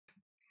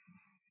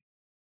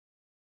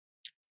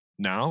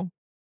Now?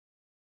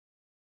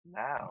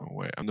 Now. Oh,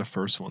 wait, I'm the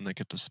first one that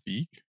get to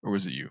speak? Or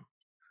was it you?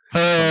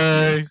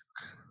 Hey!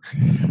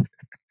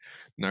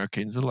 No,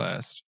 Kane's the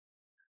last.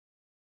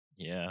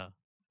 Yeah.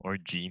 Or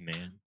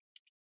G-Man.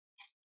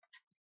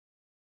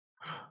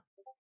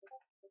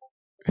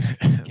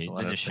 Kane's in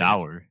the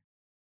shower.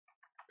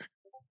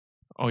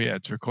 Oh, yeah,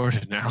 it's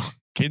recorded now.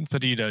 Caden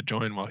said he'd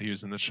join while he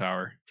was in the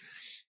shower.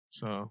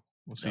 So,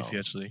 we'll see if he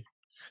actually...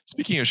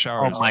 Speaking of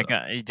showers... Oh my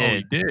god, he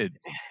did. Oh, he did?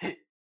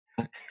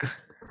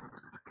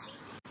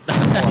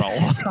 That's a lot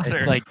of water.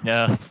 It's like,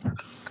 yeah.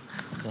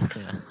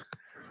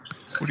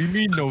 What do you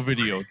mean no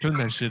video? Turn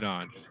that shit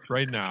on.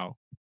 Right now.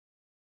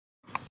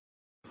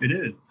 It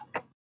is.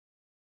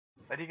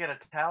 Why do you get a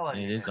towel on?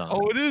 It is on.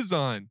 Oh, it is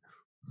on.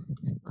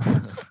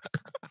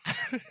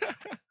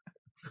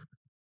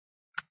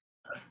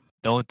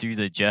 Don't do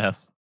the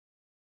Jeff.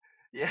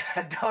 Yeah,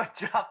 don't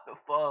drop the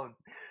phone.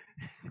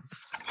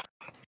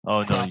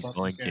 Oh no, he's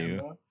going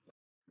to.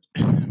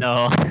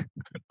 No.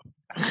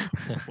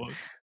 What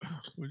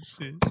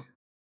shit?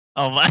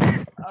 Oh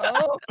my.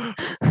 Oh.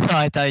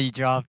 I thought you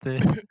dropped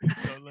it.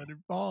 Don't let it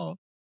fall.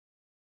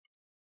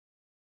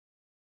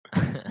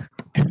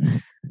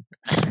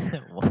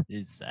 What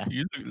is that?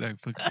 You look like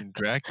fucking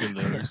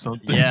Dracula or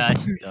something. Yeah,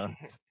 he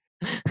does.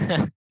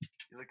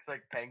 He looks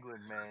like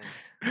Penguin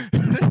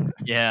Man.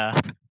 Yeah.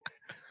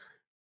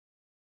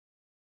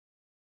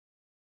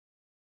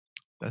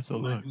 That's a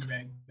look.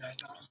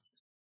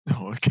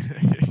 Oh,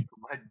 Okay.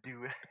 My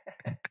dude.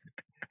 I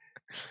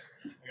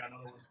got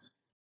another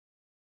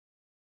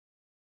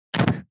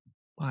one.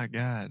 My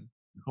God.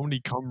 How many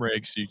cum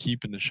rags do you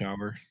keep in the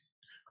shower?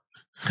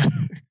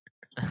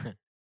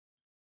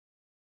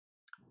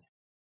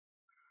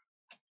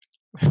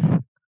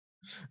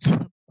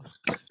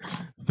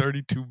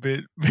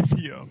 32-bit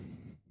video.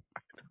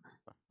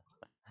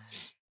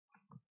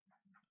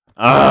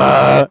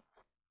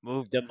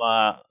 Move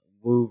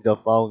the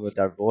phone with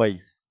our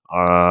voice.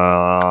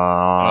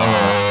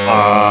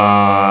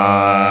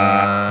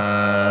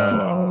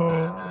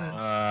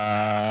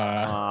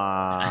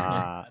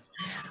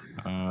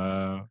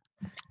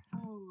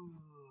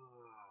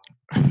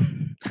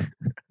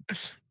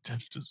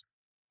 Jeff just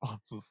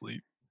falls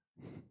asleep.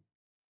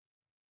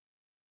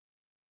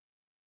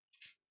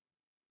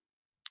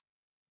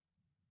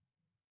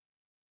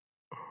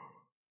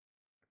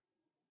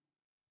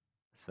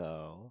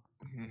 So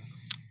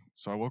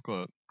I woke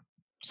up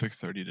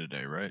 6:30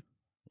 today, right?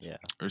 Yeah.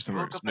 Or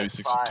somewhere, Woke up maybe at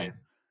 6:15.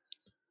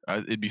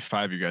 5. It'd be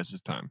 5 you guys'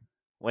 time.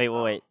 Wait.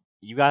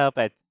 You got up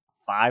at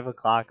 5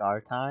 o'clock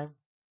our time?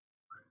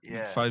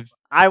 Yeah. 5.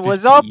 I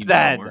was up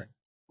then. More.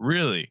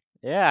 Really?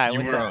 Yeah, I You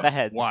went were to up.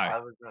 bed. Why? I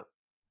was up.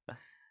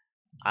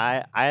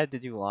 I had to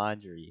do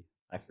laundry.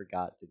 I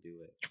forgot to do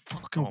it. You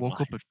fucking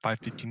woke up at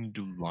 5:15 to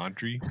do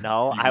laundry?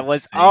 No, Are you I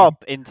was insane?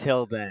 up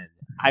until then.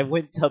 I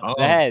went to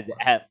bed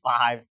at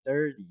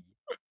 5:30.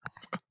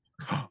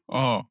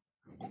 Oh.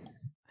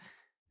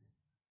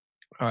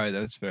 Alright,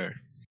 that's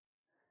fair.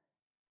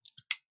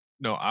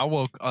 No, I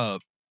woke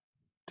up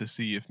to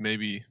see if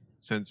maybe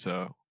since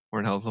we're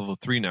in health level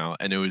 3 now,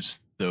 and it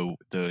was the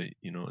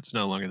it's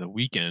no longer the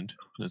weekend,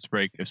 it's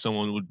break, if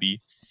someone would be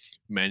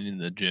manning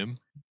the gym,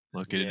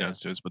 located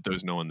downstairs, but there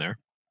was no one there.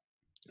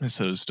 And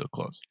so it was still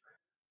closed.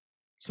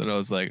 So I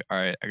was like,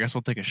 alright, I guess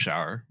I'll take a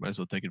shower. Might as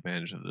well take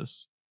advantage of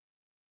this.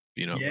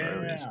 Being up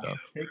early and stuff.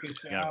 Take a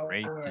shower. Got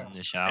raped in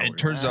the shower. And it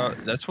turns out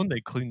that's when they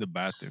clean the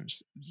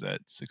bathrooms. Is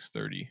at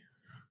 6:30.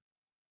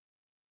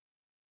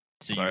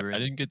 So I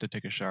didn't get to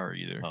take a shower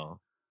either. Oh.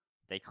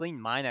 They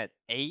cleaned mine at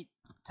 8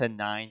 to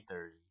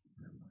 9:30.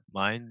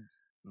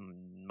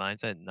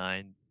 Mine's at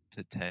 9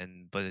 to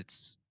 10, but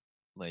it's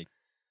like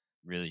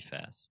really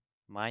fast.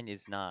 Mine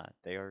is not.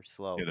 They are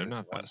slow. Yeah, they're There's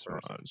not one fast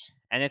person. as.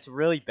 And it's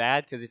really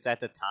bad because it's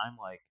at the time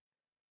like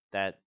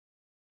that.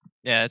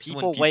 Yeah, it's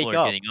people when people wake are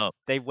up. getting up.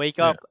 They wake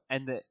up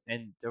and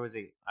there was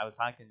I was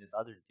talking to this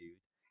other dude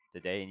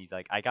today, and he's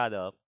like, I got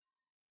up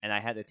and I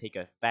had to take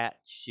a fat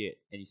shit,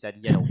 and he said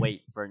he had to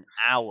wait for an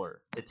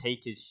hour to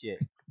take his shit.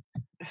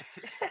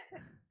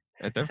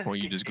 At that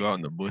point, you just go out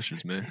in the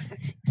bushes, man.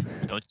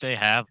 Don't they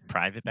have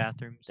private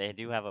bathrooms? They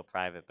do have a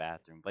private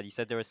bathroom, but he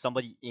said there was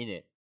somebody in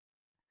it,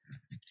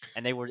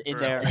 and they were in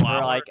For a there whole for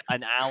hour? like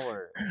an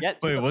hour. Yeah,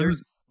 Wait,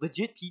 there's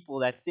legit people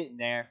that sit in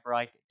there for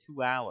like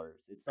 2 hours.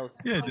 It's so Yeah,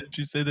 stupid. didn't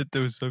you say that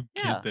there was some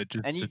kid that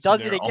just and he sits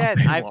does in it there all again.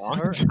 day I've long?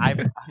 heard.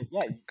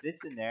 Yeah, he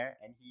sits in there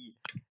and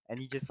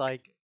he just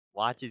like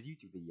watches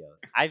YouTube videos.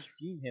 I've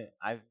seen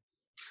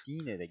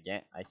it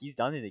again. He's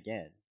done it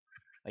again.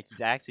 Like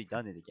he's actually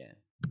done it again.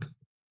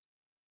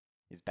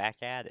 He's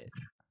back at it.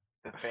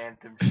 The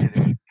Phantom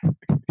shitter.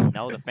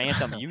 No, the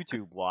Phantom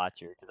YouTube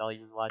watcher, because all he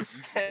does is watch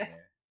YouTube in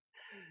there.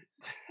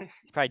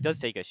 He probably does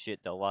take a shit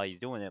though while he's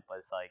doing it, but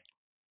it's like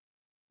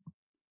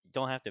you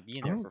don't have to be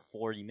in there for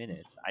 40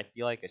 minutes. I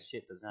feel like a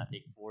shit does not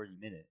take 40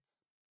 minutes.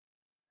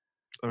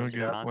 I don't Unless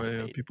you're get why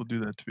constipated. people do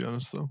that, to be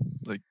honest, though.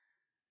 Like,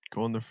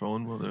 go on their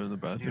phone while they're in the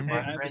Dude, bathroom.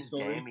 my friend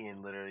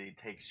Damien literally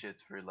takes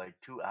shits for like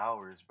 2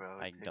 hours, bro.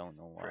 I don't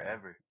know why.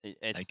 Forever.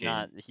 It's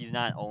not. He's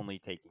not only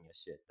taking a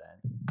shit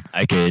then.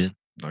 I get it.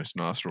 Nice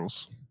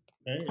nostrils.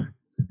 Hey,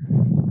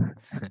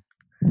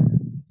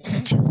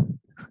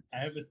 I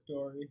have a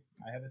story.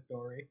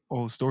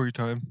 Oh, story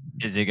time.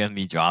 Is it gonna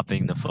be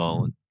dropping the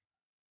phone?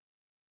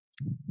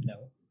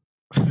 No.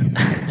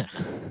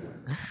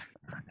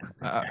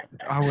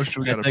 How much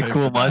do we That's gotta a pay cool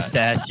for that?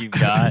 mustache you've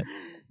got.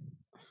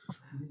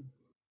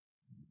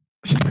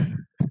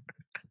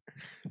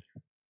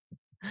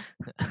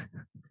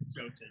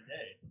 So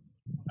today,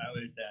 I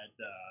was at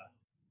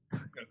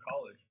a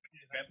college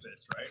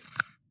campus, right?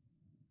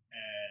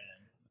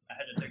 And I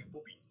had to take a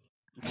poopy.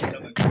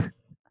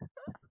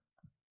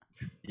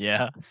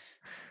 Yeah,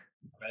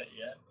 Right?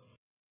 Yeah.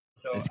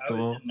 So it's I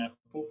was cool. in that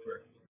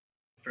pooper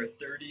for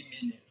 30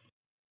 minutes.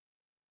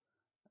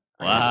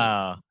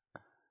 Wow.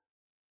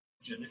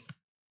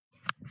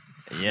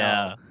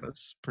 Yeah,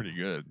 That's pretty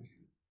good.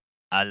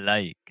 I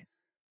like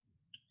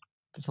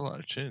That's a lot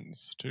of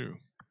chins too.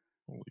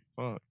 Holy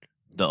fuck.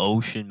 the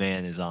Ocean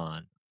Man is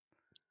on.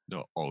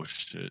 No, oh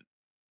shit.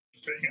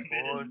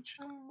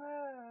 Fortune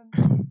man,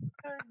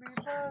 take me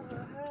by the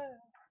hand.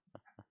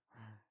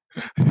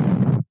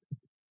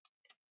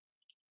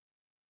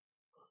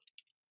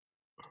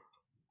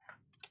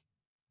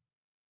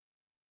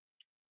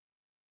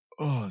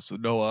 Oh, so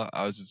Noah,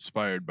 I was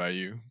inspired by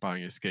you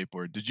buying a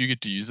skateboard. Did you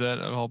get to use that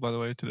at all, by the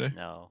way, today?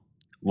 No.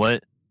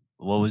 What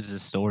was the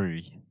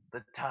story?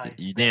 The time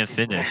You spent didn't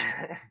finish.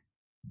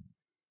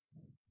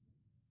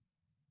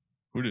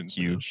 Who didn't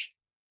You. finish?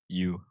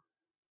 You.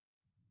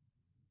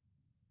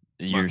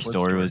 What Your story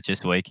story? was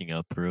just waking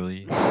up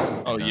early.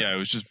 Oh and, yeah, it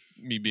was just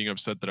me being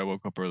upset that I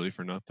woke up early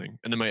for nothing.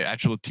 And then my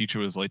actual teacher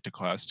was late to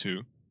class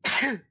too,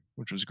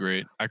 which was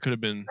great. I could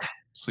have been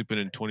sleeping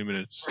in 20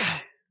 minutes.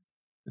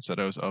 Instead,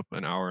 I was up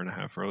an hour and a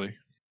half early.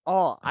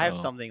 Oh, I have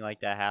Oh. something like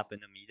that happen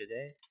to me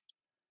today.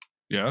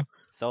 Yeah?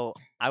 So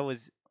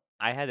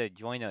I had to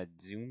join a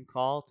Zoom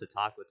call to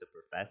talk with the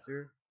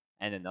professor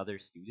and another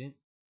student,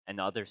 and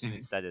the other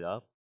student set it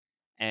up.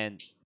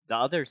 And the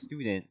other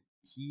student,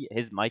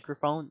 his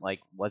microphone like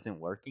wasn't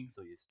working,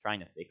 so he was trying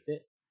to fix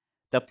it.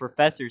 The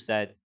professor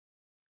said,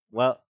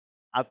 "Well,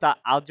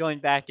 I'll join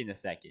back in a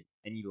second,"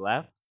 and he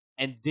left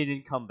and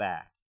didn't come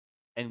back.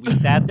 And we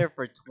sat there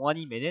for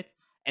 20 minutes,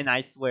 and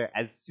I swear,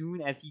 as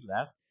soon as he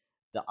left,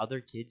 the other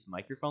kid's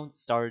microphone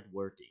started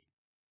working.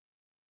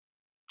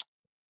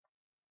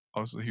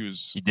 Also, he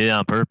was. He did it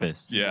on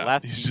purpose. He Yeah,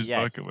 left. he's just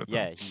fucking with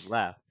him. He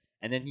left,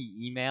 and then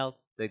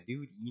the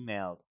dude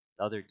emailed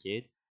the other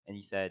kid, and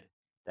he said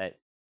that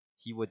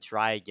he would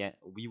try again.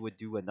 We would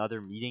do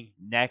another meeting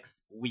next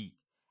week,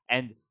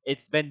 and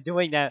it's been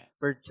doing that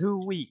for 2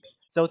 weeks.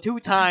 So 2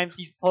 times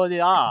he's put it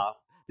off.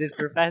 This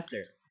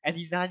professor, and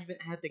he's not even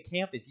at the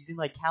campus. He's in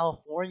like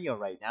California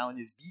right now in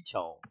his beach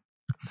home.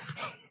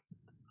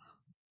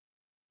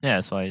 Yeah,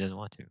 that's why he doesn't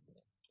want to.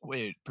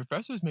 Wait,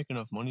 professors make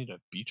enough money to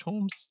have beach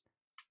homes?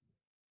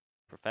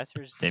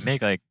 Professors. They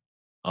make like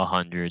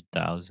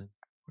 100,000.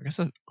 I guess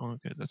that. Oh,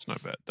 okay, that's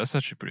not bad. That's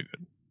actually pretty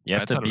good. You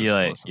have I to thought it be was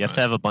like, less than you have to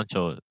that. have a bunch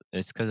of.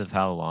 It's because of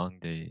how long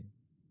they.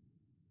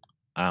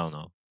 I don't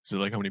know. Is it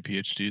like how many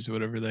PhDs or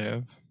whatever they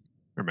have,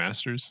 or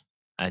masters?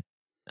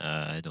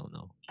 I don't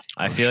know.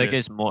 I Oh, feel like shit.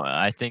 it's more.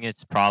 I think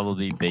it's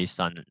probably based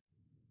on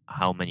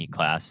how many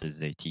classes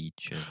they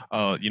teach. And,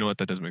 Oh, you know what?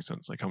 That does make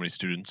sense. Like how many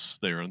students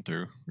they run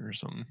through or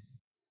something.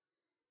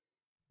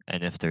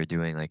 and if they're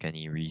doing like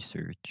any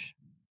research.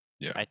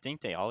 Yeah. I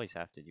think they always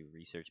have to do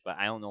research, but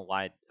I don't know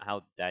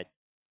how that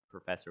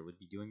professor would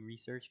be doing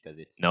research because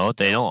it's No,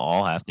 they don't film.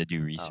 all have to do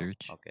Oh,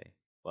 research. okay.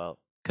 Well,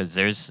 Because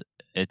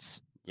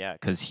it's yeah.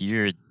 because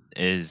here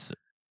is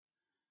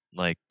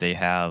like they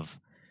have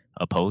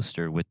a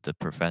poster with the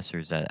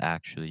professors that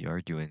actually are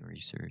doing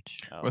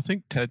research. Oh, Well, I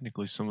think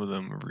technically some of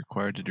them are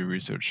required to do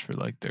research for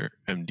like their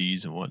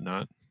MDs and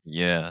whatnot.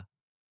 Yeah.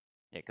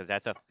 yeah, because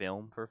that's a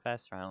film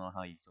professor. I don't know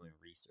how he's doing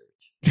research.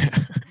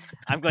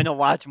 I'm going to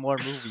watch more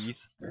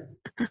movies.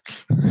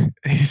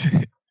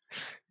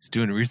 He's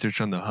doing research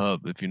on the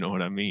hub, if you know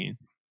what I mean.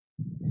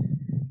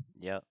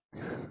 Yep.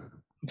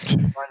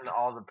 Finding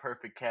all the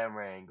perfect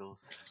camera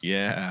angles.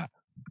 Yeah.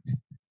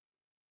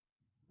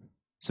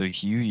 So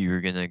Hugh, you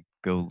were gonna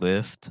go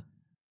lift.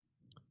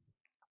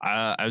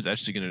 I was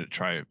actually gonna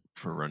try it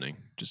for running,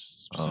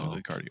 just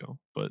specifically Oh. cardio.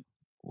 But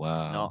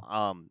Wow. No,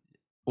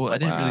 well, I what-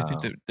 didn't really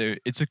think Wow. that there.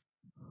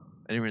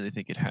 I didn't really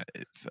think it had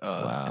any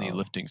Wow.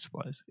 lifting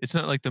supplies. It's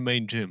not like the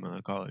main gym in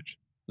the college.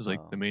 It's like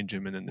Oh. the main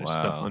gym, and then there's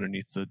stuff Wow.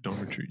 underneath the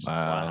dormitories.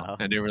 Wow.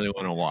 I didn't really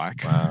want to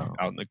walk Wow.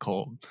 out in the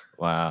cold.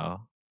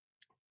 Wow.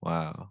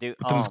 Wow. Dude,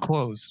 But that was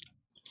closed.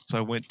 So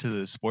I went to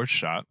the sports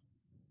shop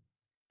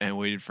and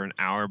waited for an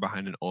hour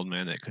behind an old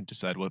man that couldn't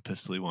decide what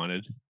pistol he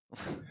wanted.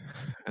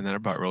 And then I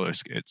bought roller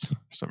skates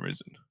for some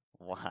reason.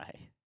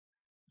 Why?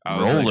 I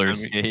was like, Roller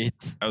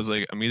skates. I was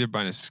like, I'm either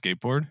buying a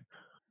skateboard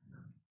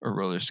or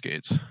roller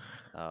skates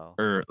Oh.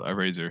 or a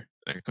razor.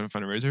 I couldn't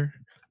find a razor.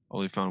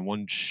 Only found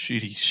one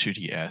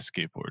shitty ass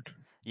skateboard.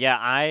 Yeah,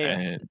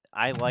 And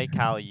I like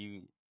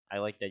I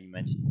like that you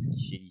mentioned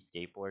shitty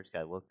skateboards. 'Cause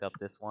I looked up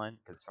this one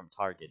because it's from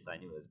Target, so I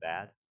knew it was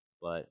bad.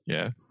 But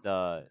yeah,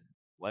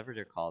 whatever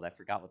they're called, I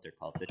forgot what they're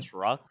called. The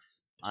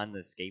trucks on the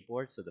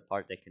skateboard, so the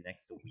part that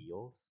connects the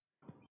wheels,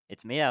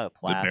 It's made out of The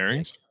plastic.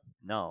 bearings?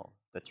 No,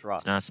 the truck.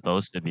 It's not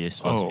supposed to be. It's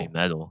supposed to be Oh.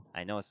 metal.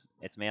 I know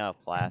it's made out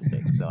of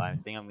plastic, so I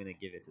think I'm gonna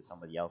give it to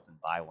somebody else and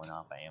buy one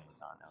off of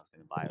Amazon. I was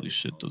gonna buy Holy it.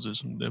 shit, those are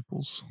some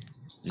nipples.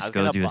 Just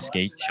go to a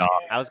skate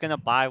shop. I was gonna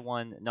buy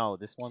one. No,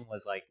 this one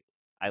was like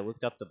I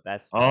looked up the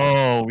best.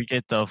 Oh, we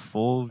get the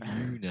full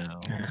view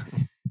now.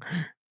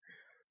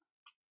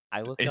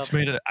 I looked It's up.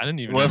 made of, I didn't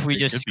even What know if we it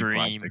just could be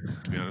plastic, scream?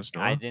 to be honest,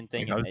 I Noah. didn't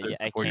think Like, how does that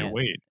I support your can't.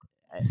 weight?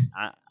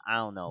 I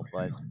don't know,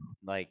 but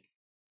like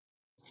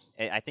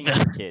I think it's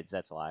for kids.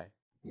 That's why.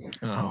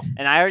 Oh.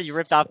 And I already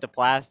ripped off the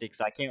plastic,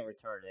 so I can't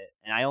return it.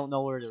 And I don't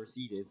know where the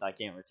receipt is, so I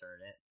can't return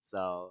it.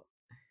 So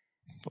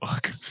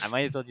Fuck. I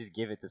might as well just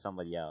give it to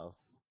somebody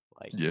else.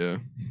 Like Yeah.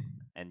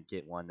 and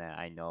get one that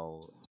I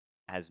know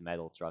has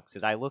metal trucks.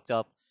 Because I looked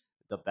up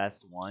the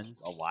best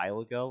ones a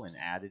while ago and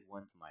added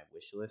one to my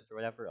wish list or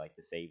whatever, like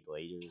the saved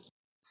later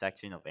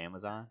section of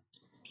Amazon.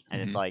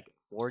 And it's Mhm. like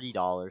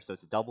 $40, so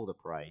it's double the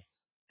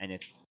price. And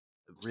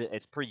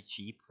it's pretty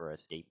cheap for a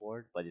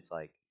skateboard, but it's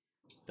like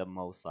the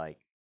most like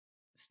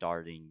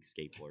starting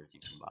skateboards you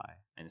can buy,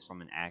 and it's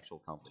from an actual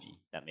company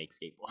that makes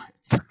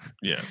skateboards.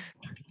 Yeah.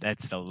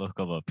 That's the look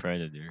of a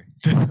predator.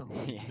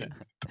 Yeah.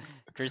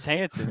 Chris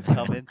Hansen's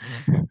coming.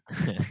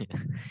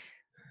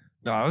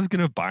 No, I was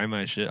gonna buy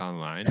my shit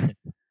online,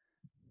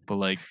 but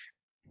like,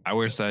 I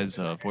wear size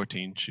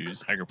 14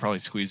 shoes. I could probably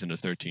squeeze into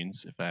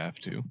 13s if I have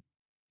to.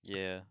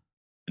 Yeah.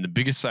 And the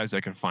biggest size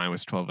I could find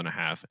was 12 and a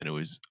half, and it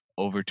was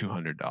over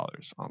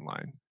 $200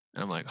 online.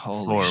 And I'm like,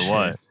 holy For shit.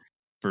 what?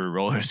 For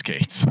roller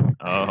skates.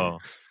 Oh.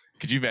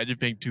 Could you imagine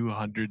paying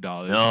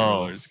 $200 for No.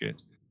 roller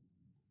skates?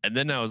 And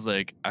then I was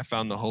like, I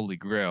found the holy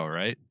grail,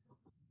 right?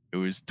 It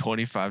was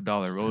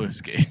 $25 roller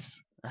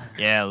skates.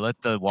 Yeah,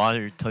 let the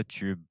water touch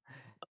your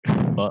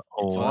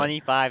butthole.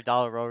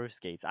 $25 roller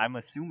skates. I'm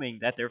assuming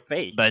that they're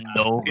fake. Bend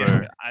over.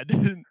 Yeah, I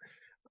didn't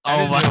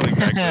Oh my! know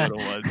exactly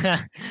what it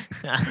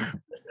was.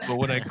 But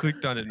when I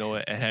clicked on it,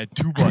 Noah, it had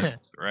two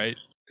buttons, right?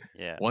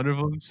 Yeah. One of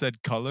them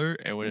said color,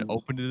 and when it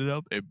opened it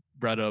up, it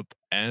brought up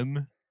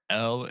M,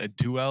 L, and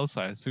 2L.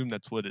 So I assume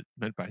that's what it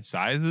meant by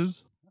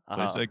sizes. But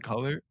it said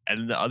color,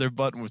 and then the other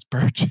button was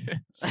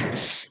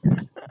purchase.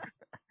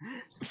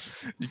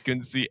 You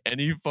couldn't see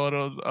any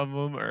photos of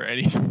them or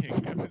anything.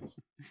 It was,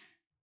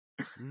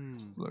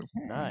 it's like,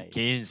 Nice.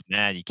 Caden's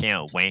mad. He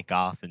can't wank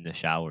off in the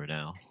shower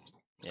now.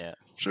 Yeah.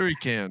 sure he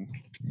can.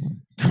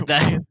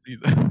 That- Can't see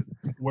that.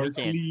 We're You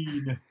can't-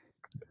 clean.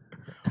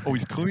 Oh,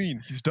 he's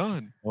clean. He's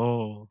done.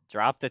 Oh,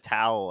 Drop the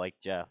towel like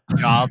Jeff.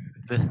 drop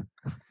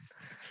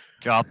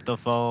the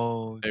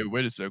phone. Hey,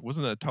 wait a sec.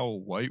 Wasn't that towel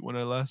white when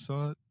I last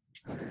saw it?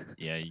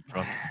 Yeah, you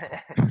dropped.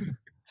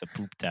 It's a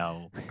poop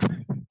towel.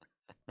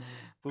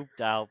 Poop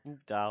towel, poop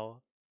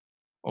towel.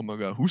 Oh my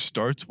god, who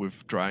starts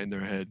with drying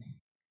their head?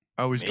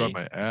 I always dry Me.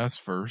 my ass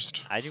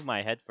first. I do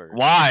my head first.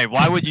 Why?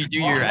 Why would you do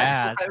your Why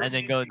ass would and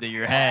then you go do to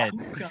your that?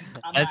 head?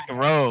 That's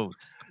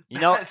gross. You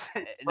know, That's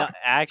it. no,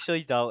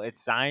 actually though,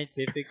 it's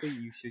scientifically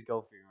you should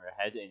go for your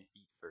head and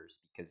feet first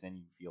because then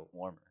you feel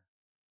warmer.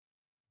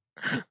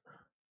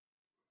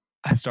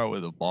 I start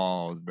with the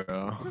balls,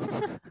 bro.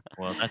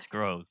 Well, that's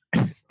gross.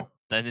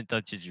 Then it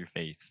touches your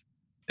face.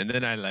 And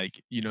then I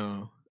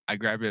I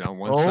grab it on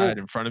one Oh, side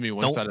in front of me,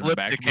 one Don't side of the flip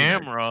back the of me.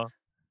 and camera.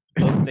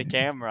 Flip the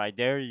camera, I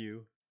dare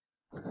you.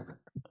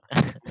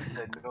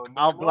 No,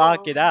 I'll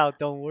block no. it out,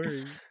 don't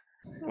worry.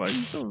 Why are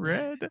you so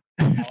red?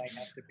 Now I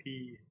have to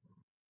pee.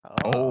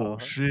 Oh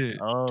shit.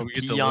 Oh, Do we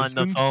get pee to on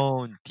listen? the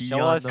phone. Pee Show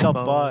on us the some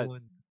phone.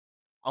 butt.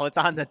 Oh, it's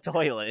on the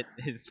toilet.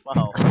 His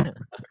phone.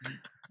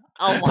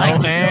 Oh No my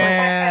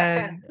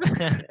hand.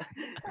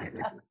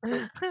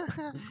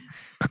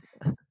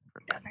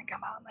 Doesn't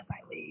come out unless I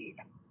leave.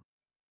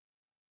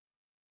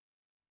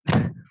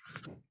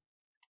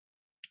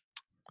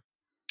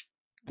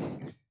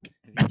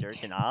 Is he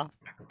jerking off?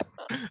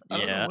 I don't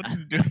know Yeah. what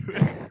he's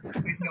doing.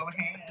 With no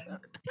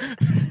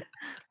hands.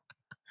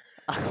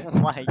 Oh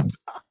my god.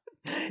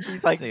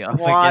 He's like It's like up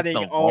against squatting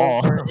the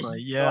wall. over.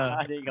 He's Yeah.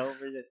 squatting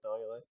over the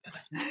toilet.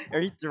 Are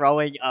you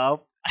throwing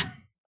up?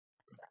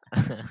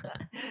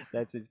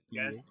 That's his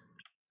penis.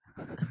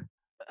 Yes.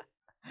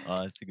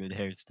 Oh, that's a good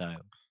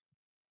hairstyle.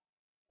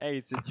 Hey,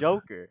 it's a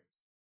Joker.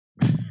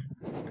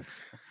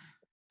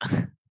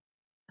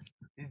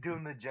 He's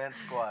doing the gent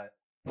squat.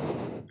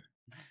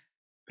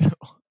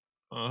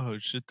 Oh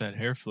shit, that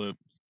hair flip.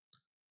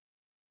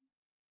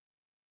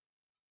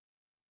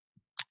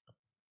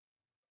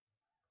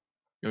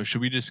 Yo,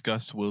 should we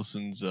discuss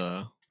Wilson's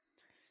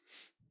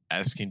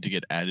asking to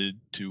get added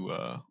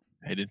to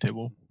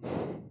HaydenTable?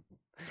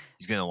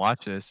 He's gonna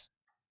watch this.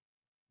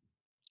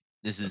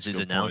 This is That's a his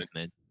good point.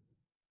 announcement.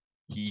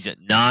 He's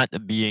not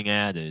being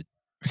added.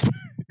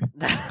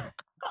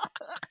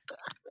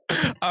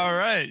 All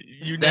right,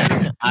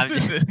 unanimous I'm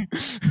decision.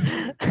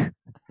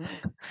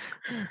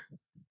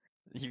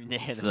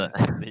 Unanimous It's,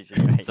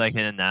 decision, right? It's like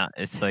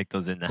it's like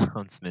those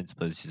announcements,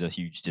 but it's just a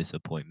huge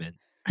disappointment.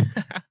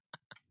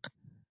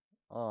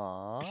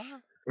 Aww.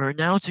 We're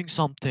announcing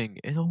something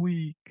in a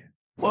week.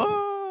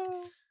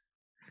 Whoa! Do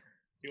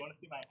you want to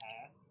see my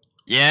ass?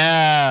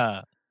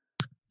 Yeah.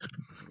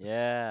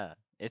 Yeah.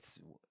 It's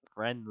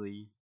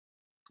friendly.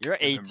 You're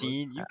Remember,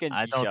 18. You can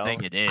I be don't shown.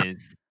 think it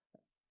is.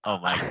 Oh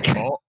my god.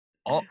 Oh,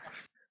 oh,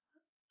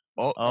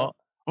 Oh. oh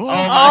Oh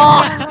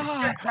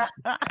my my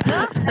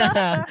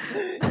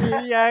Oh!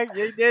 He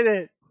actually did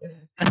it.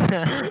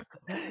 god.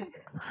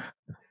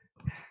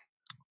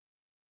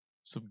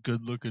 Some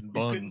good-looking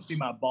You couldn't see buns.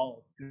 my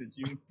balls, could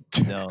you?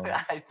 No.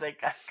 I think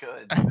I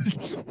could.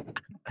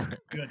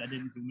 Good, I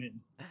didn't zoom in.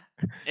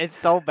 It's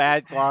so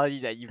bad quality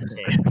that you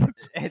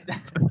can't.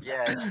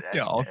 Yeah.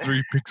 Yeah, all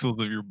 3 pixels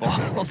of your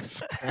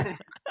balls.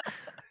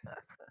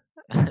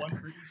 One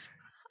for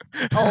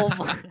each. Oh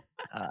my.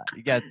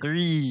 You got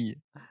 3.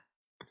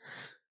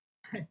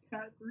 I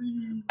got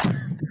 3.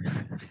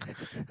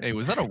 Hey,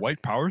 was that a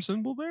white power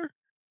symbol there?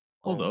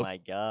 Hold Oh up. my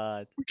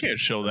god. We can't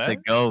show The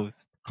that.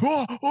 ghost.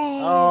 Oh,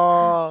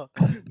 oh.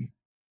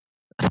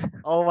 Oh.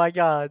 Oh my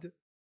god.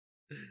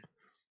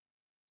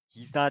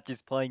 He's not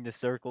just playing the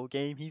circle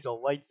game, he's a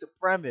white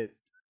supremacist.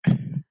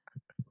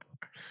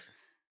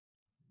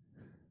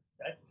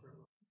 That's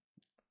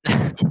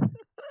true.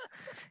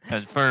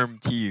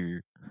 Confirmed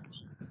here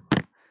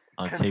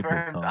on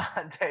Confirmed Tabletalk.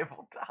 on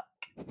Tabletalk.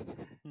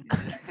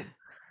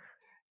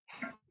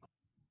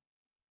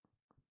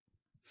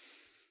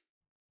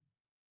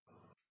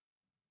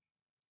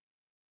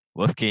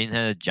 What if Kane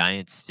had a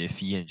giant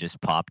stiffy and just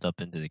popped up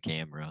into the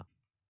camera?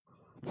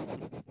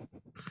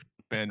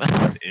 Man,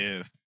 what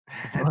if?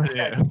 What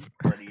That'd if? be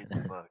funny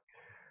as fuck.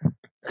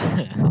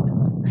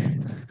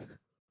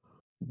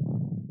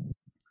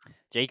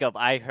 Jacob,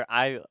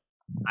 I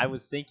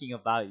was thinking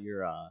about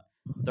your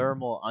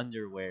thermal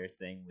underwear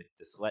thing with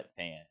the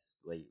sweatpants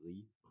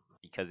lately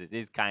because it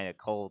is kind of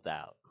cold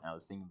out. I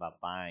was thinking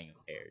about buying a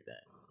pair then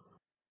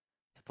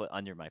to put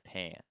under my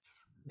pants.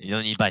 You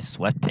don't need to buy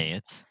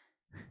sweatpants.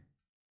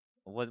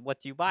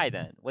 What do you buy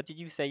then? What did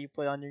you say you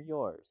put under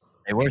yours?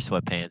 They were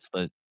sweatpants,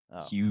 but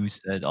Oh, you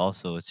said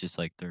also it's just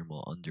like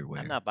thermal underwear.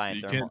 I'm not buying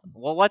You thermal. can't-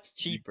 Well, what's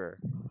cheaper?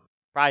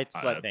 Probably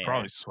sweatpants.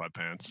 Probably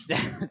sweatpants.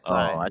 That's Oh,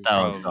 I fine.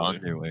 thought it was the Probably.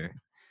 underwear.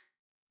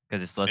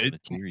 Because it's less It-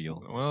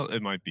 material. Well,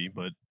 it might be,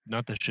 but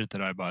not the shit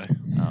that I buy.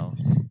 Oh,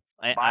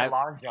 Buy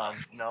long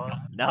johns,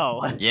 Noah.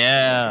 no.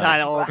 Yeah. I'm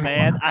not an old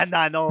man. I'm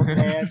not an old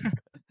man.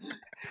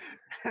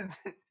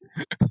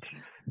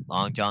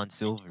 Long John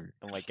Silver.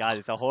 Oh my god,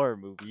 it's a horror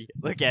movie.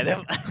 Look at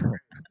him.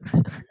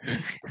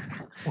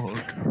 Fuck.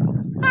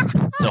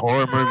 It's a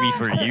horror movie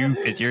for you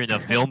because you're in a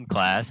film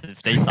class.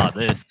 If they saw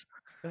this.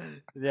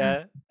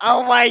 Yeah.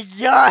 Oh my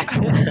god.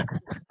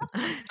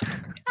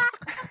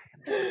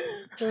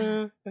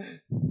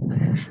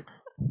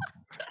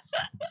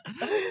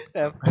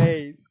 That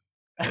face.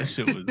 That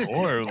shit was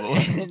horrible.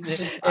 And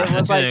it I'm was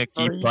just gonna like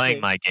keep freezing.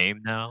 playing my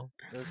game now.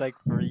 It was like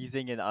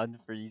freezing and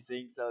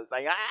unfreezing, so it's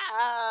like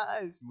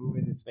it's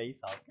moving his face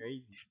all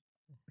crazy.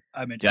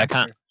 I'm in. Dude,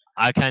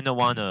 I kind of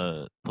want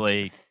to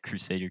play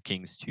Crusader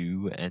Kings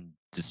 2 and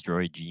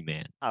destroy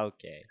G-Man.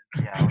 Okay.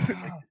 Yeah, I want to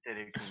play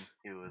Crusader Kings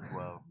 2 as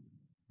well.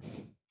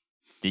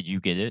 Did you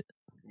get it?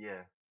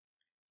 Yeah.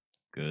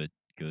 Good,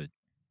 good.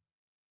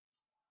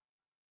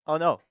 Oh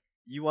no,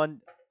 you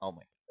won. Oh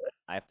my,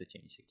 I have to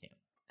change the cam.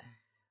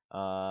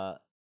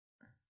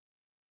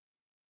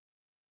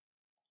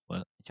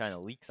 What? You trying to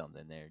leak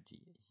something there,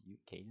 you,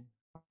 Caden?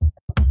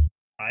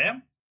 I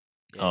am?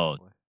 Yeah, Oh.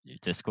 boy. Your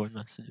Discord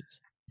messages?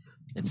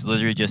 It's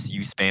literally just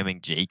you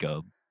spamming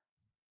Jacob.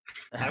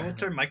 I will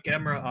turn my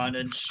camera on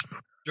and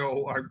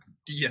show our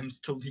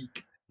DMs to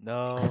leak.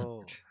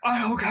 No.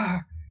 I don't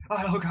care.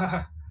 I don't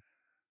care.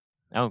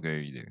 I don't care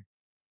either.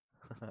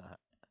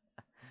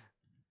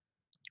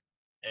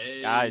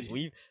 Hey. Guys,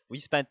 we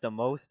spent the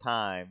most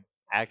time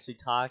actually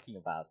talking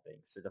about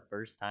things for the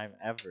first time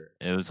ever.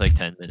 It was like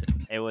 10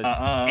 minutes. It was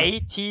 18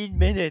 18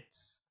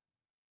 minutes,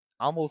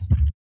 almost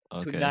to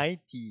Okay.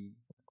 19.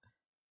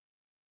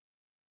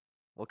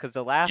 Well, because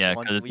the last Yeah,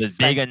 one because we the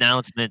spent, big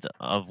announcement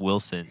of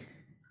Wilson.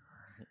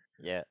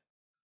 yeah,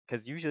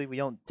 because usually we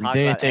don't We talk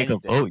didn't about take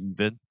anything. a vote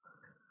even.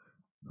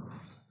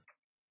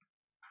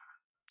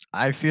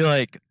 I feel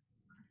like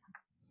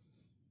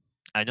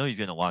I know he's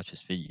gonna watch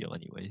this video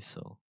anyway,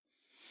 so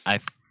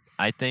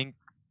I think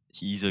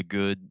he's a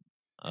good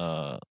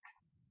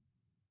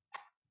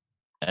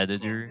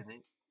editor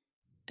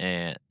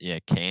Candidate.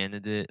 and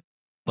candidate,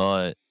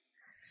 but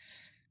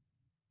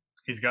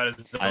He's got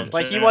his own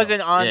But he channel.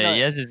 wasn't on yeah, the.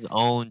 he has his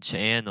own He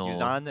channel.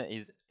 was on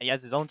he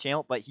has his own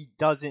channel, but he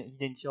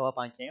didn't show up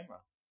on camera.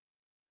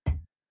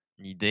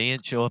 He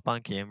didn't show up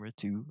on camera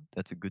too.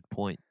 That's a good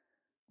point.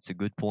 It's a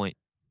good point.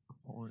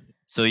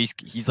 So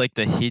he's like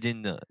the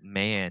hidden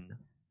man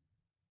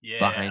Yeah.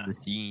 behind the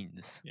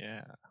scenes.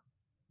 Yeah.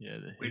 Yeah.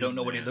 We don't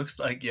know what he looks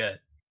like yet.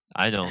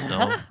 I don't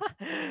know.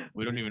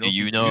 We don't even know. Do if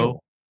you he's know?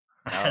 real.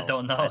 I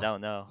don't know. I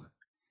don't know.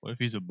 What if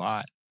he's a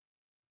bot?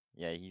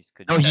 Yeah, he's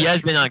could. No, he That's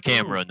has been on true.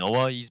 camera.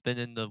 Noah, he's been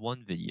in the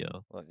one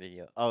video. What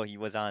video? Oh, he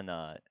was on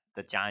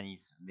the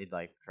Johnny's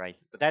midlife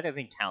crisis, but that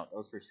doesn't count.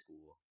 Those for school.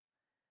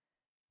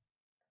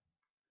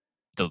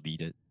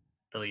 Delete it.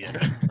 Delete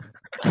it.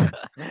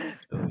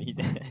 Delete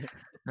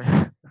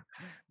it.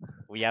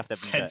 We have to be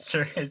the.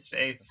 Censor his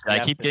face. We I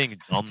have keep to- getting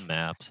dumb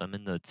maps. I'm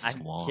in the I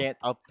swamp. can't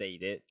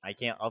update it. I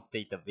can't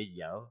update the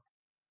video.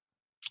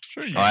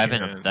 Sure, Oh, you I have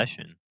an can.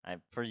 obsession.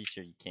 I'm pretty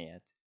sure you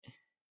can't.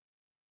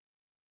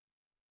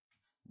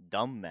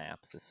 Dumb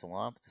maps. The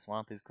swamp. The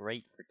swamp is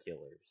great for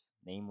killers,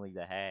 namely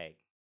the hag.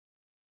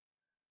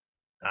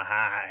 The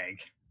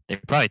hag. They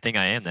probably think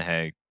I am the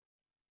hag.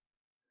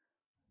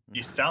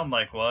 You sound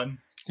like one.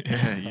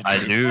 Yeah, you I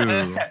do.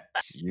 do.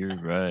 You're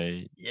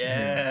right.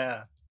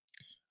 Yeah.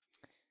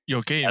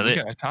 Yo, Kane, I we li-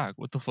 gotta talk.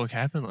 What the fuck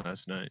happened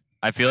last night?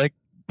 I feel like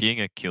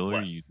being a killer,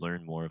 What? you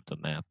learn more of the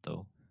map,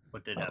 though.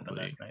 What did happen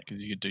Probably last night?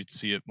 because you get to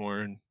see it more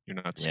and you're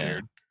not Yeah.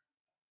 scared.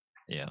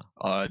 Yeah.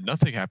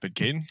 Nothing happened,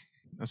 Caden.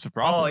 That's the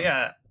problem. Oh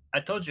yeah, I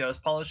told you I was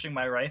polishing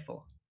my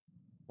rifle.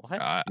 What?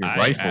 Your I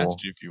rifle.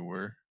 asked you if you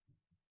were.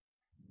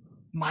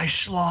 My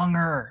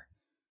schlonger.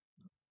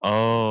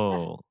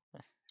 Oh.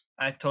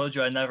 I told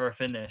you I never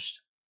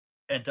finished.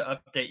 And to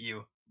update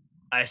you,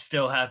 I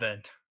still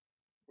haven't.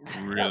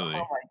 Really?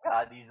 Oh my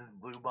god, he uses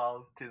blue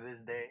balls to this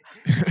day.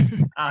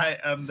 I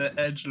am the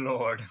edge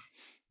lord.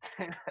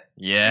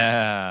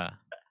 Yeah.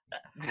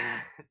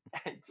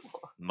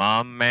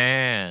 My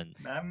man.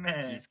 My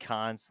man. He's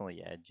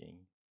constantly edging.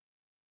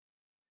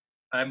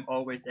 I'm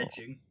always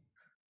edging.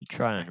 You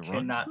try I and run.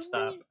 cannot from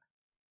stop. me?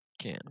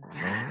 Can't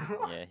run.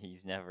 Yeah,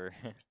 he's never.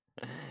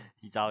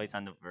 He's always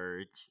on the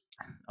verge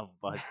of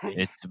busting.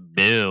 It's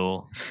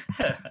Bill.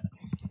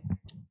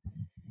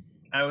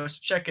 I was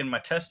checking my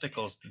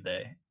testicles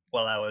today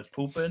while I was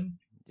pooping.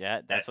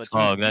 Yeah, that's what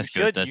That's- you, Oh, that's you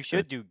good, should. that's You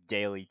should do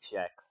daily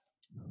checks.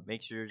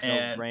 Make sure there's no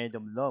And-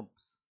 random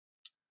lumps.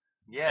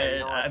 Yeah, you And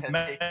don't I want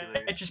might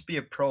testicular. just be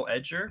a pro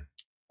edger,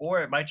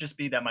 or it might just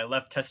be that my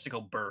left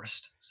testicle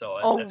burst. So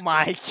Oh that's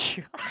my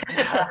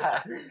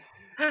god!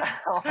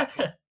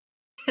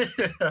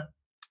 good.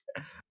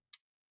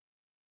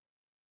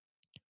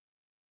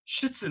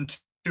 Shit's in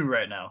two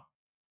right now.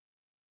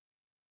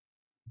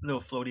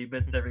 Little floaty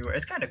bits everywhere.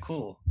 It's kind of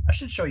cool. I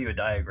should show you a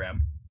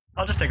diagram.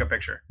 I'll just take a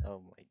picture.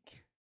 Oh my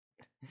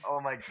god. Oh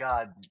my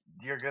god,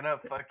 you're gonna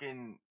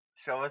fucking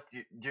show us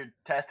your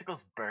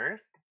testicles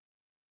burst?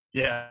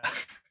 Yeah.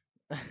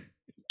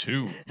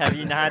 2. Have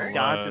you not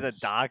gone to the Plus.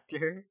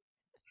 doctor?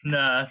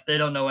 Nah, they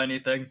don't know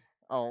anything.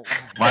 Oh.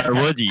 Why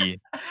would he?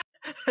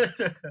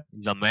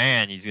 He's a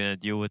man. He's gonna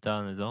deal with that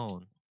on his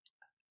own.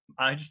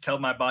 I just tell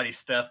my body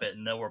step it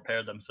and they'll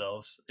repair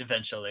themselves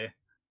eventually.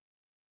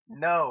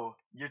 No,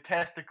 your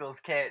testicles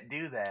can't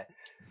do that.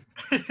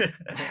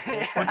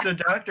 What's the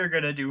doctor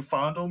gonna do?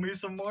 Fondle me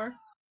some more?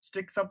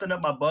 Stick something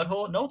up my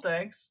butthole? No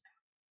thanks.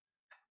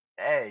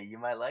 Hey, you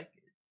might like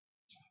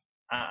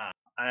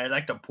I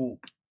like to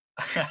poop.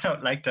 I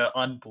don't like to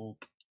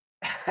unpoop.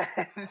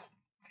 it.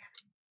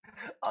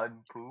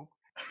 Unpoop.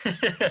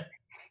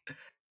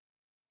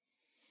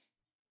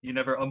 You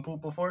never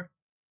unpoop before?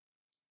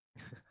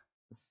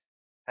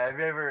 Have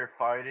you ever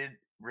farted,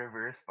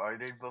 reverse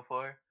farted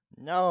before?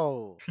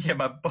 No. Yeah,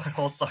 my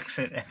butthole sucks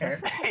in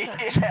air.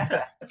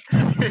 Yeah.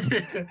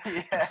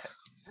 Yeah.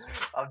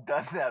 I've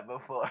done that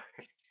before.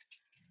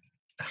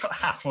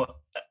 How?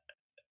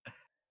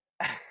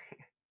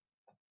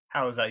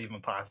 How is that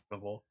even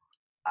possible?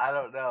 I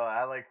don't know.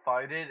 I like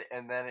farted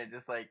and then it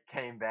just like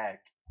came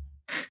back.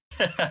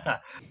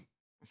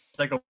 It's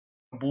like a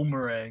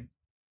boomerang.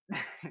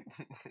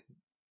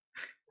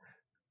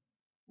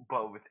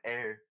 But with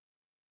air.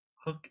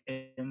 Hook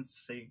and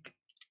sink.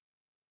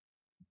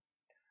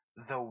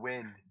 The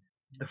wind.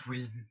 The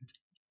wind.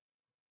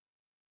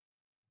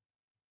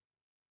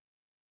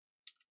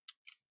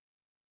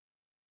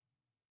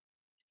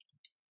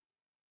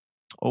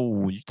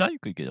 Oh, you thought you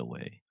could get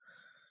away.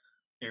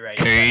 You're right.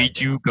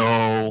 Cage you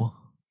go.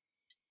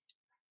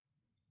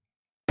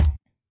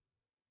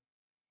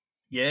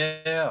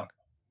 Yeah.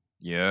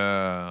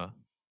 Yeah.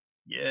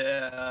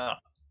 Yeah.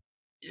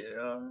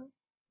 Yeah.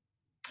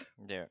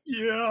 There.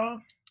 Yeah.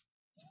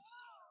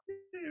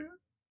 Yeah.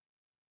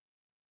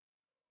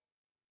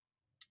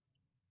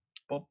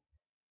 Pop,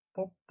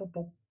 pop, pop,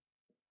 pop,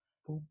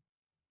 pop.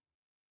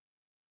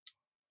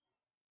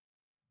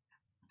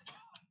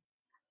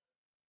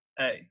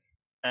 Hey.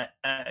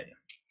 Hey.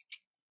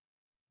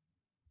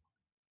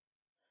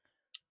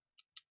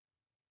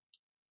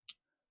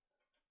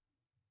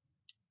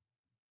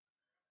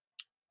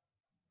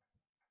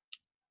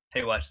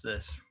 Hey, watch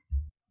this.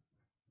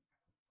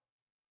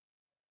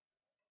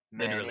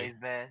 Literally.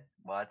 Mayonnaise man.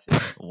 Watch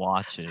it.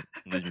 Watch it.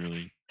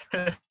 Literally.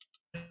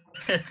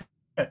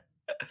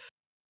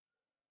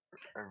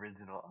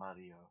 Original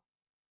audio.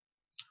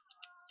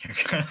 You're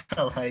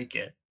gonna like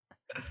it.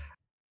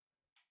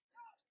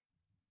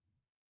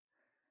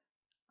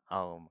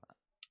 Oh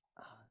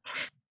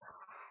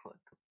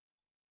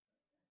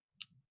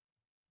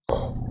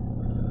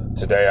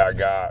Today I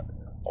got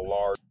a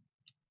large.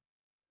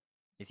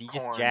 Is he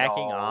just Corn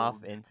jacking off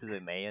dogs. into the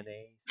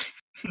mayonnaise?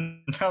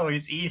 No,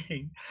 he's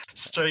eating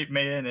straight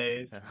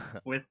mayonnaise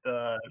with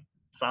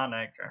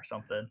Sonic or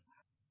something.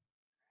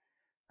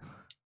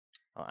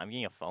 Oh, I'm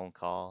getting a phone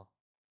call.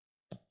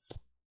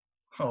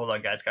 Hold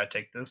on, guys, gotta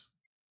take this.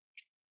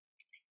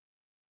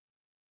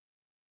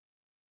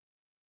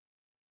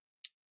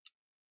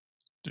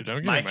 Dude,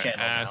 I'm My getting my channel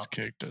ass now.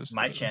 kicked. As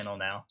My the- channel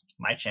now.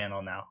 My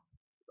channel now.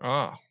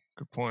 Oh,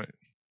 good point.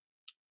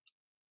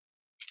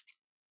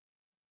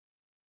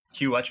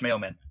 Q, watch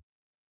Mailman.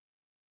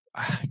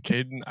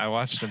 Caden, I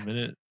watched a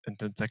minute and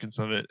 10 seconds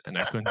of it, and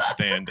I couldn't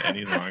stand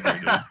any longer,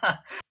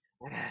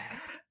 dude.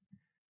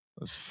 It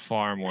was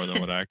far more than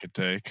what I could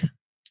take.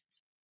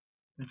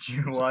 Did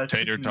you So, watch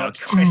tater tots.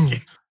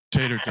 Nutquake?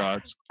 Tater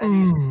tots.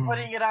 And he's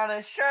putting it on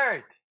his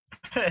shirt.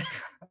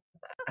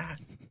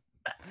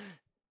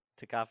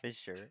 Took off his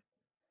shirt.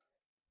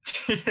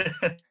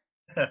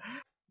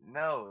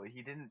 No,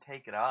 he didn't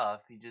take it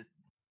off. He's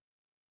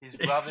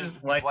He rubbing, just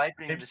he's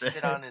wiping the wipes shit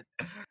it. on his.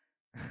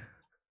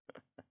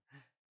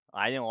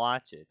 I didn't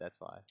watch it. That's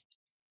why.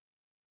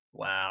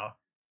 Wow.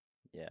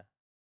 Yeah.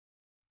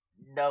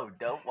 No,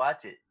 don't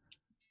watch it.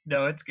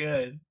 No, it's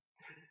good.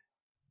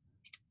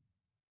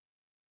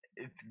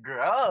 It's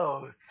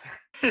gross.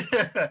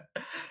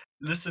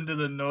 Listen to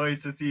the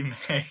noises he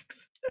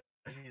makes.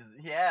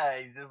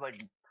 He's just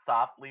like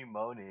softly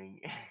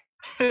moaning.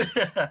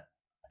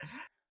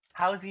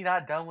 How is he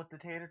not done with the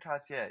tater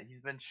tots yet?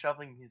 He's been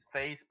shoving his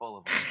face full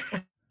of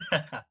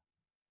them.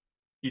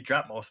 He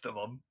dropped most of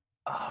them.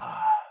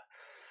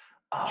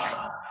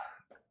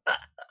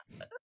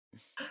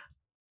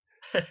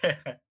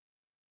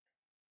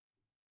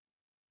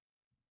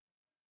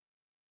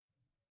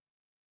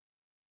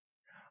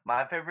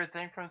 My favorite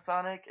thing from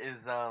Sonic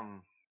is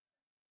that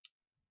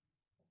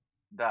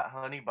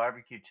honey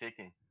barbecue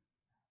chicken.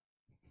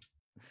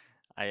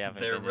 I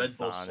haven't Their been Red in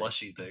Bull Sonic.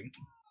 slushy thing.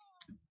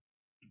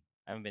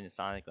 I haven't been in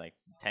Sonic like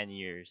 10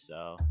 years,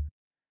 so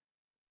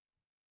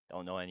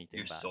don't know anything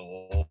You're about it.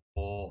 so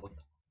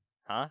old.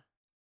 Huh?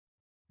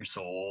 You're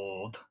so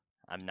old.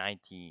 I'm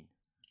 19.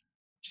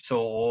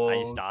 So I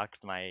old.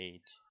 stalked my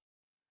age.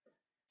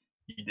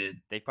 You did.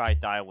 They probably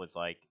thought I was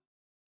like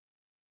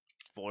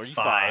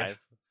 45,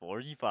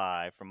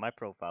 45 from my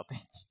profile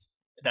picture.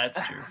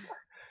 That's true.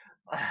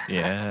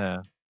 Yeah.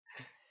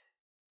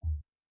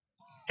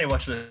 Hey,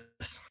 watch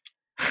this.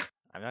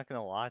 I'm not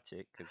gonna watch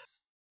it because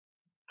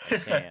I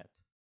can't.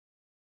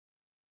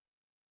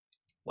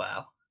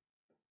 Wow.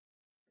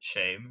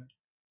 Shame.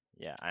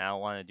 Yeah, I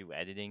don't want to do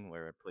editing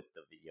where I put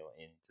the video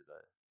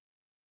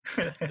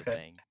into the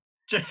thing.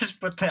 Just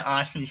put the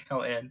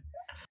audio in.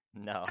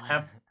 No.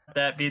 Have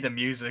that be the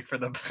music for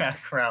the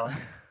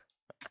background.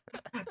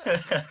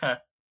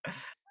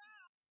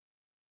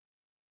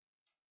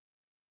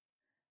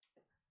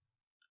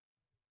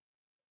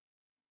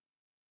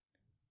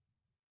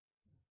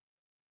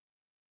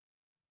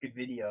 Good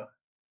video.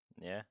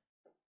 Yeah.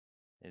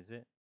 Is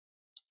it?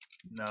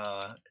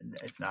 No,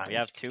 it's not. We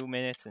have It's 2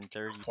 minutes and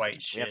 30.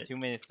 quite We have shit. 2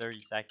 minutes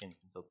 30 seconds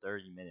until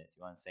 30 minutes.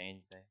 You want to say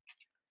anything?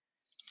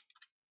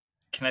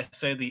 Can I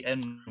say the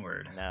N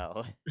word?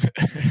 No.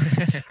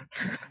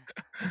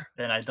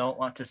 Then I don't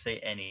want to say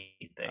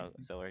anything. Oh,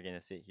 so we're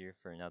gonna sit here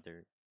for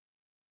another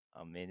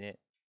a minute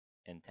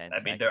and 10 I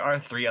seconds. mean, there are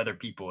 3 other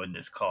people in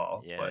this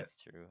call, Yeah, but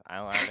that's true. I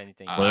don't have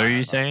anything. What What are to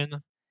you talk about. saying?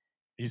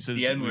 He says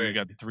The we N-word.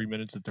 got 3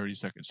 minutes and 30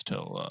 seconds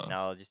till.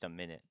 No, just a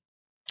minute.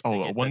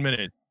 Oh, get 1 the-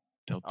 minute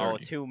till 30. Oh,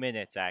 2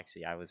 minutes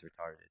actually. I was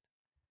retarded.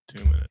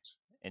 2 minutes.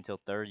 Until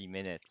 30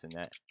 minutes, and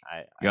that I.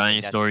 You got think any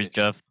that's a stories, good-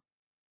 Jeff?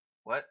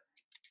 What?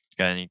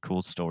 Got any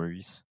cool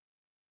stories?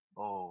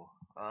 Oh,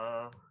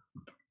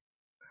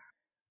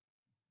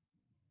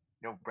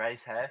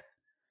 Bryce Hess?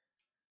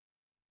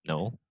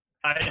 No.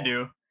 I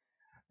do.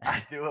 I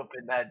threw up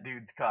in that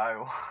dude's car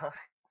once.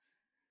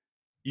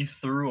 You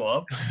threw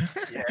up?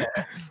 Yeah.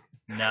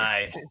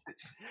 Nice.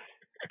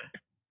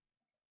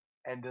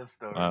 End of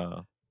story.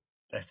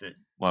 That's it.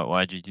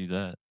 Why'd you do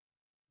that?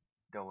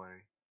 Don't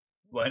worry.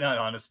 Why not,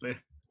 honestly?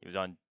 He was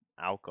on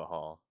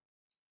alcohol.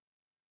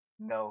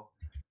 No,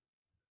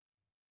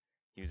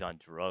 He was on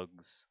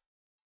drugs.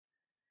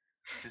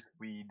 just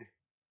weed.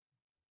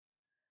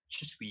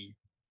 Just weed.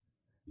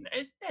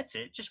 That's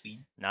it. Just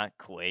weed. Not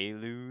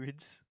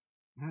Quaaludes.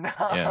 No.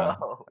 Yeah.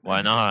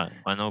 Why not?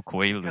 Why no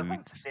Because I'm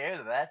Quaaludes? scared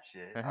of that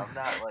shit. I'm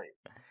not like.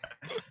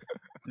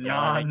 You don't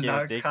wanna get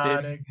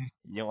Non-narcotic.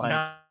 You want?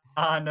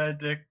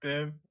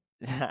 Non-addictive.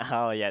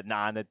 Oh yeah,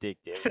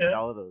 non-addictive,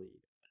 totally.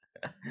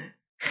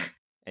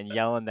 And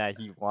yelling that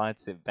he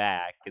wants it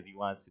back because he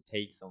wants to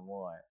take some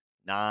more.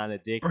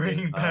 Non-addictive.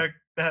 Bring huh? back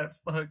that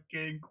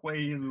fucking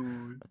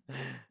Quaalude.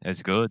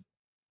 That's good.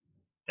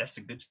 That's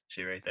the good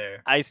shit right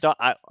there.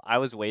 I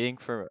was waiting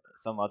for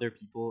some other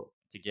people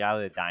to get out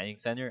of the dining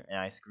center, and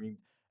I screamed,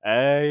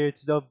 "Hey,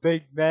 it's the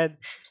big man!"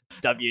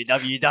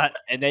 www.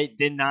 And they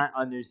did not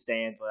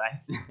understand what I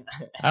said.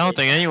 I don't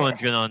think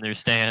anyone's gonna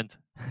understand.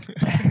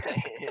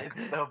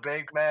 It's the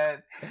big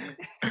man.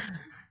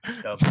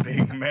 The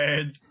big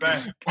man's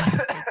back.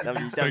 I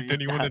didn't expect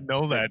anyone to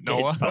know that,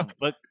 Noah.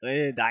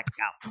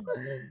 Brooklyn.com.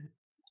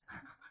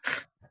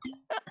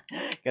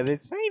 Because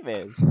it's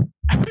famous.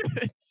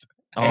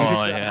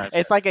 Oh it's, yeah.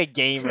 It's like a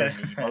gamer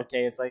meme,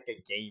 okay? It's like a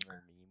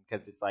gamer meme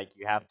because it's like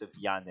you have to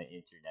be on the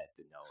internet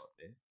to know of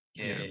it.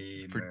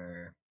 Yeah, for-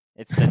 Gamer.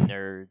 It's the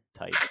nerd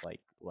type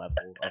like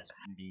level of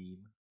meme.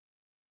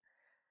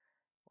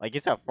 Like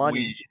it's a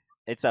funny.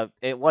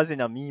 it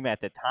wasn't a meme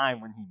at the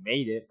time when he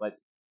made it, but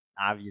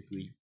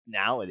obviously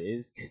now it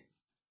is. 'cause-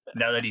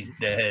 Now that he's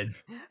dead.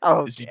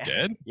 Oh, Is he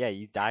dead? yeah,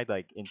 he died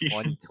like in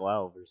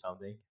 2012 or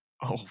something.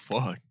 Oh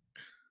fuck!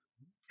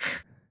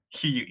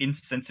 You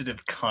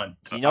insensitive cunt.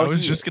 You know I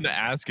was he just gonna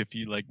ask if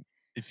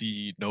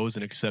he knows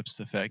and accepts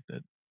the fact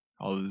that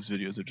all of his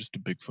videos are just a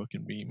big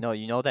fucking meme. no,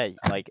 you know that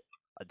like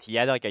he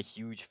had like a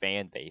huge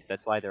fan base.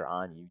 That's why they're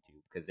on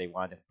YouTube because they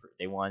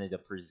wanted to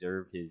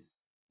preserve his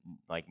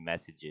like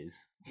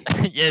messages.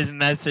 Yes,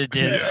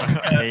 messages.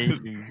 Yeah.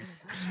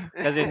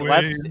 Because his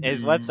Way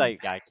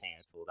website got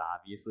canceled,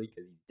 obviously,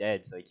 because he's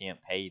dead, so he can't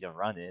pay to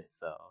run it.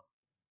 So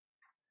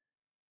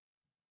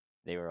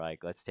they were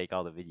like, let's take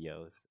all the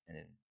videos and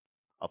then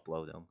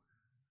upload them.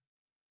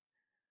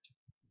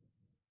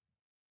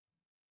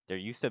 There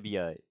used to be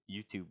a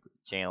YouTube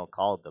channel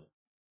called The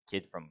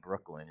Kid from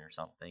Brooklyn or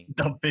something.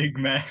 The big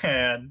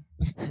man.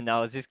 No,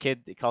 it was this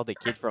kid called The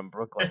Kid from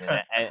Brooklyn,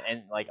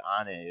 and like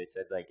on it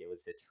said like it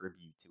was a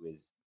tribute to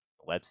his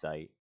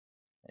website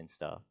and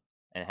stuff,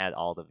 and had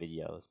all the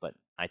videos. But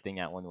I think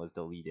that one was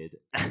deleted.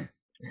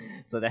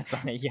 So that's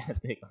why you have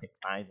to like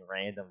find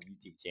random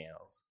YouTube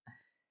channels.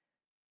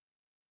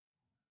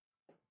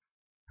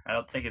 I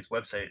don't think his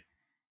website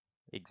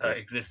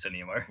exists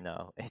anymore.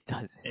 No, it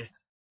doesn't.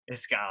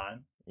 It's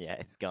gone. Yeah,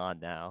 it's gone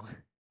now.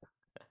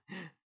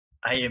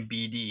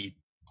 IMBD,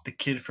 The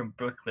Kid from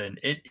Brooklyn.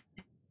 It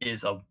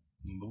is a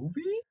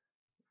movie?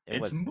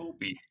 It's a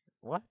movie.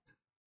 What?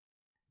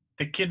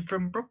 The Kid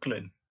from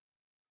Brooklyn.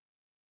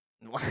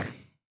 What?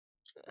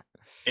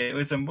 It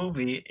was a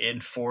movie in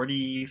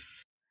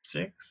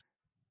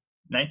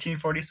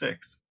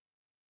 1946.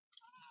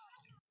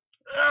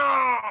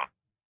 Ah!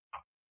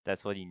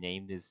 That's what he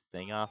named his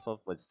thing off of,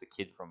 was The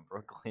Kid from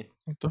Brooklyn.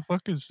 What the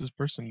fuck is this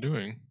person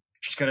doing?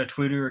 She's got a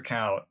Twitter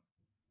account.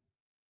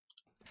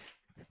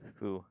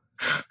 Who?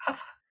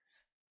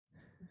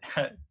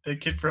 The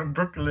Kid from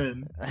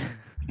Brooklyn.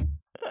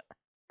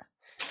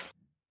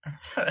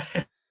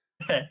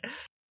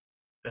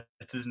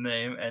 That's his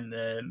name, and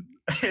then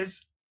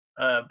his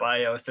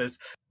bio says,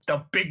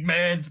 "The big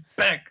man's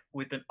back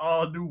with an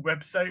all-new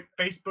website,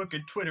 Facebook,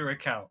 and Twitter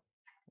account.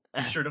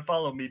 Be sure to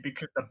follow me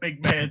because the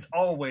big man's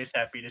always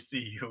happy to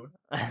see you."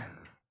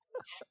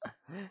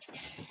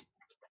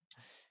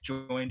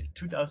 Joined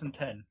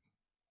 2010.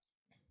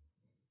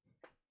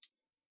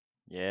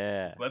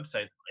 Yeah. His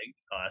website's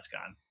linked. Oh, that's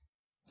gone.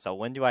 So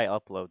when do I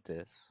upload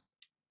this?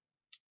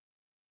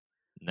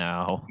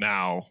 Now.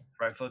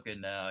 Right fucking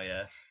now,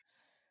 yeah.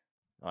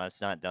 Oh,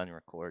 it's not done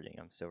recording.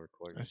 I'm still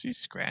recording. I see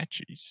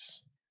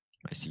scratches.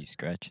 I see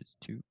scratches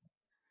too.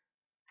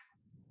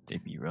 They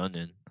be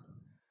running.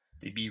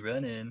 They be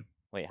running.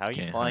 Wait, how are you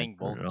Can't playing hide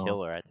both it all.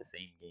 killer at the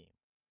same game?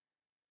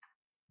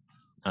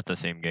 Not the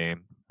same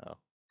game. Oh,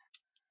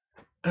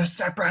 They're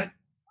separate.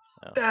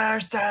 Oh. They're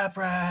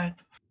separate.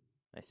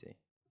 I see.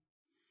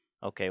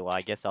 Okay, well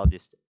I'm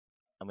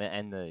gonna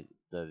end the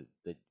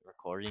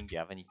recording. Do you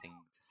have anything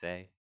to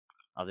say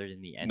other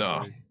than the end No.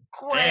 word?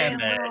 Damn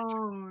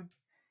it.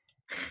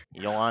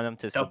 You don't want them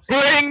to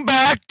Bring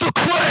back the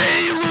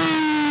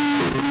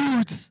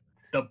Quaaludes!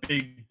 The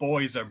big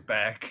boys are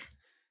back.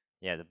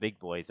 Yeah, the big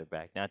boys are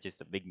back. Not just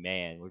the big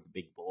man. We're the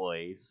big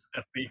boys.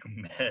 The big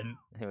men.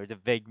 We're the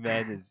big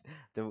men.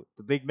 The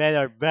big men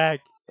are back.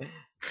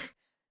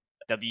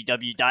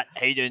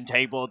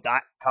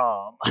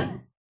 www.HaydenTable.com.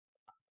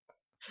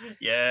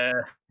 Yeah.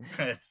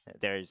 Yes.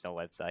 There is no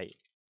website.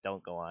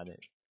 Don't go on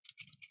it.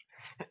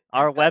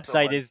 Our That's a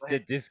website is the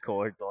website.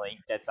 Discord link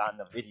that's on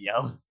the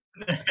video.